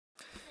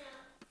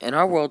In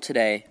our world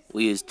today,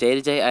 we use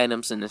day-to-day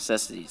items and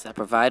necessities that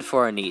provide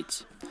for our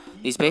needs.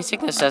 These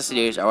basic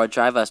necessities are what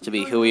drive us to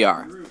be who we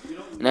are.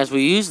 And as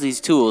we use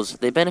these tools,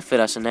 they benefit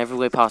us in every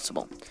way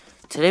possible.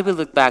 Today we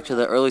look back to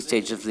the early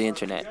stages of the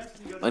internet,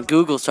 when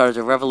Google started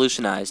to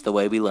revolutionize the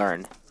way we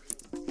learn.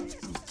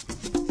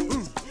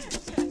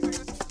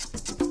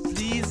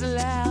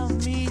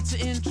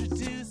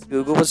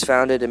 Google was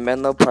founded in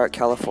Menlo Park,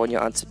 California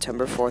on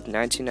September 4th,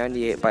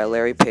 1998 by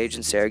Larry Page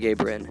and Sergey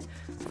Brin.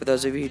 For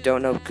those of you who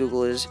don't know what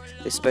Google is,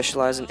 they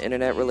specialize in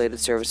internet-related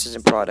services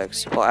and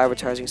products, while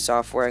advertising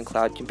software and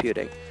cloud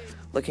computing.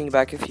 Looking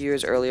back a few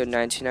years earlier in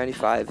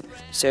 1995,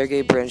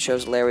 Sergey Brin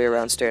shows Larry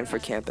around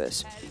Stanford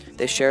campus.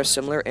 They share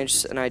similar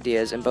interests and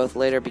ideas, and both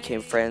later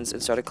became friends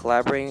and started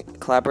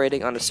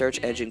collaborating on a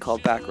search engine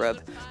called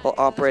Backrub, while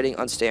operating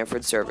on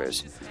Stanford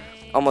servers.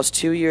 Almost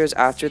 2 years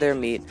after their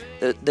meet,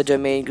 the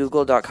domain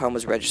google.com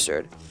was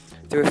registered.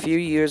 Through a few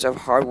years of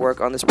hard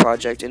work on this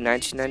project, in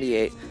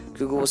 1998,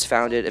 Google was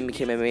founded and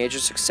became a major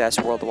success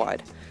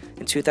worldwide.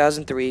 In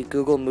 2003,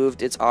 Google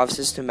moved its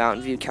offices to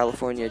Mountain View,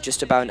 California,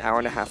 just about an hour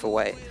and a half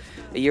away.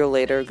 A year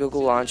later,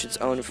 Google launched its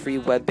own free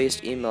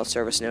web-based email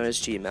service known as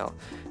Gmail.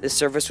 This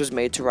service was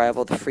made to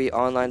rival the free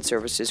online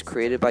services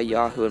created by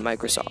Yahoo and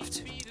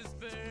Microsoft.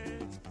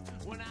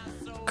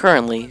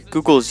 Currently,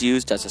 Google is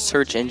used as a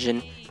search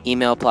engine,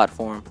 email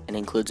platform, and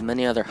includes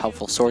many other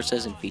helpful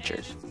sources and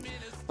features.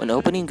 When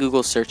opening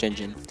Google's search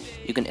engine,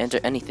 you can enter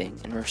anything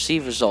and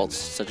receive results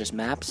such as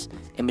maps,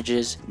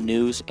 images,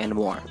 news, and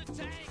more.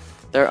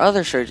 There are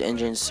other search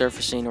engines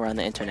surfacing around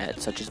the internet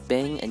such as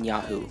Bing and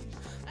Yahoo.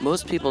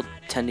 Most people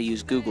tend to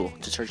use Google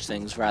to search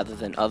things rather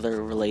than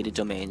other related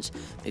domains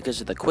because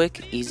of the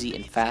quick, easy,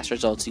 and fast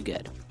results you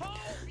get.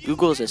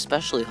 Google is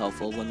especially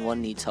helpful when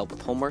one needs help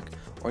with homework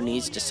or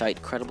needs to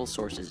cite credible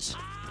sources.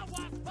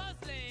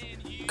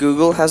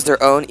 Google has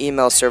their own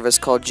email service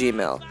called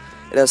Gmail.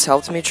 It has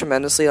helped me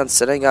tremendously on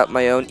setting up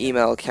my own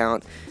email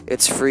account.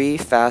 It's free,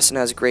 fast, and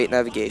has great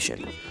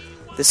navigation.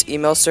 This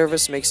email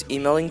service makes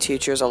emailing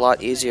teachers a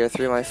lot easier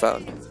through my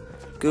phone.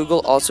 Google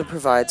also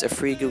provides a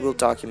free Google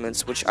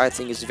Documents, which I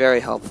think is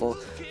very helpful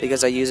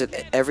because I use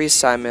it every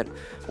assignment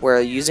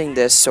where using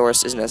this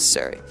source is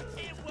necessary.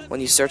 When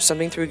you search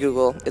something through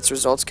Google, its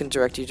results can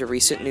direct you to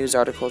recent news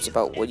articles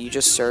about what you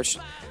just searched,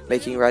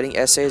 making writing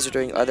essays or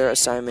doing other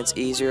assignments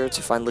easier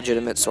to find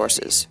legitimate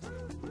sources.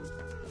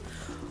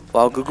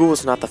 While Google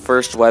was not the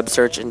first web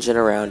search engine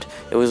around,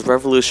 it was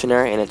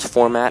revolutionary in its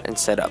format and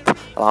setup,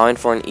 allowing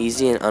for an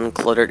easy and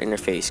uncluttered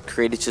interface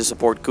created to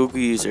support Google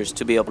users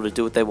to be able to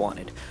do what they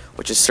wanted,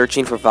 which is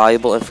searching for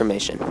valuable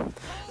information.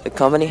 The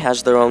company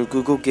has their own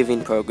Google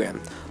Giving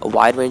program, a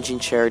wide-ranging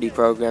charity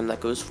program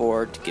that goes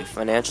forward to give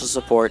financial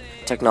support,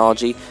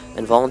 technology,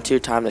 and volunteer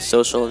time to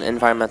social and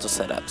environmental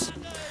setups.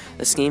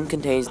 The scheme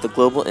contains the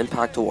Global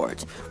Impact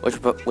Awards,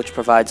 which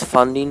provides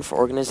funding for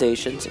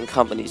organizations and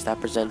companies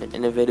that present an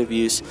innovative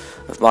use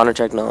of modern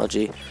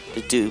technology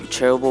to do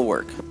charitable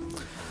work.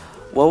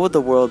 What would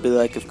the world be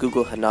like if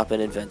Google had not been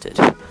invented?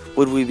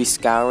 Would we be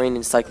scouring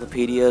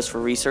encyclopedias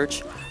for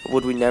research, or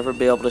would we never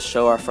be able to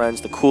show our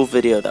friends the cool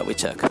video that we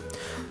took?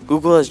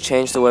 Google has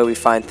changed the way we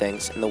find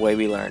things and the way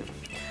we learn.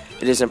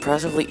 It is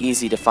impressively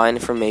easy to find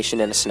information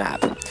in a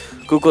snap.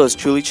 Google has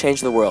truly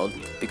changed the world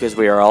because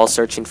we are all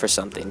searching for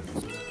something.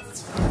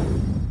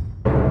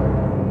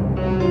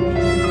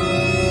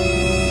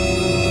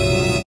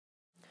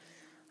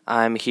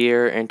 I'm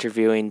here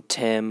interviewing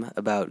Tim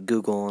about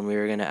Google, and we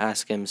were going to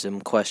ask him some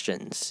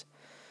questions.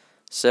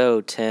 So,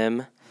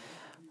 Tim,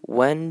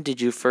 when did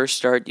you first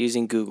start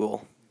using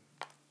Google?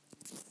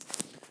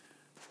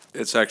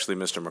 It's actually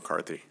Mr.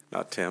 McCarthy,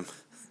 not Tim.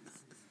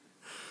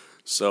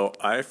 So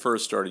I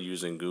first started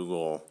using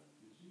Google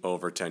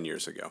over 10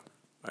 years ago.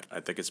 I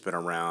think it's been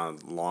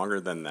around longer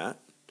than that,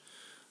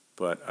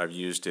 but I've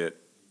used it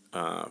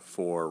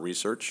for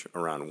research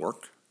around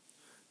work.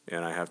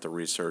 And I have to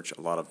research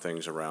a lot of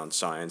things around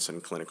science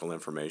and clinical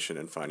information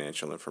and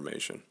financial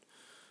information.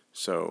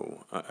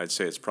 So I'd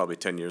say it's probably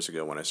 10 years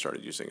ago when I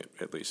started using it,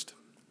 at least.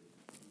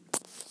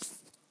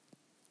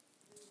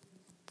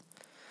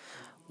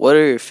 What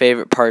are your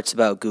favorite parts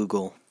about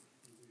Google?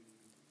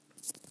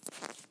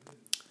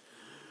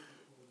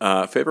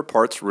 Favorite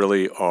parts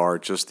really are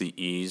just the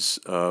ease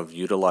of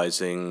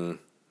utilizing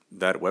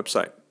that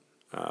website.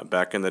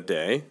 Back in the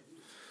day,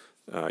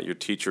 your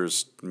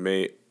teachers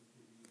may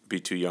be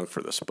too young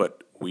for this,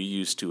 but we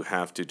used to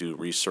have to do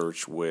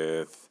research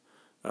with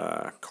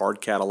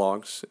card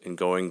catalogs and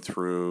going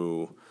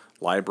through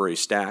library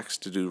stacks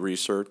to do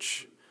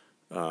research.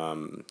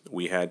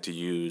 We had to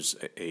use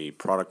a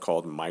product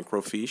called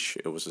microfiche.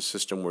 It was a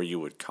system where you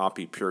would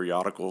copy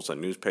periodicals and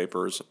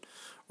newspapers,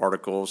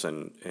 articles,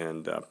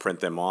 and print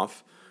them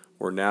off,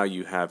 where now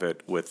you have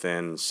it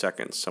within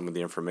seconds. Some of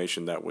the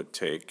information that would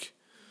take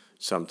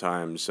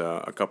sometimes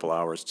a couple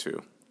hours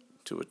to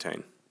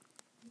attain.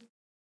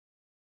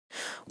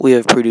 We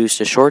have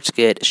produced a short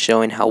skit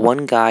showing how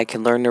one guy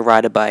can learn to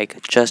ride a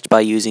bike just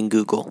by using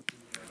Google.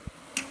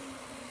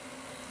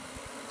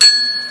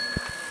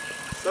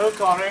 So,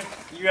 Conor,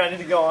 you ready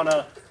to go on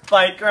a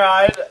bike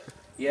ride?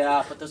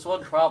 Yeah, but there's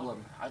one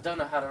problem. I don't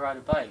know how to ride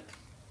a bike.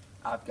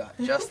 I've got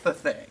just the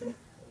thing.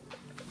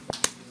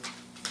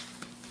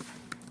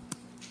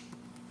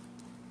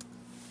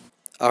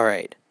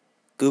 Alright,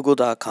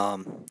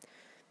 Google.com.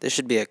 This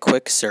should be a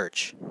quick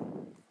search.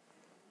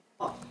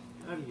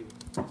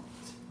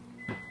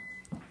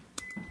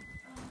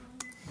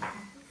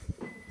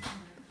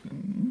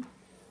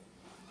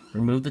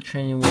 Remove the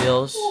training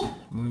wheels,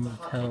 remove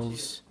the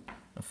pedals,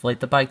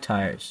 inflate the bike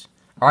tires.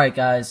 Alright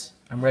guys,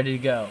 I'm ready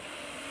to go.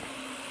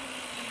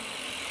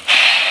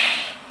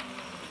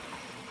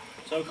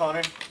 So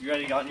Connor, you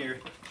ready to get on your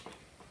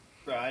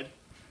ride?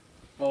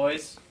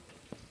 Boys,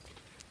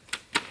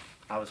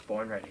 I was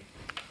born ready.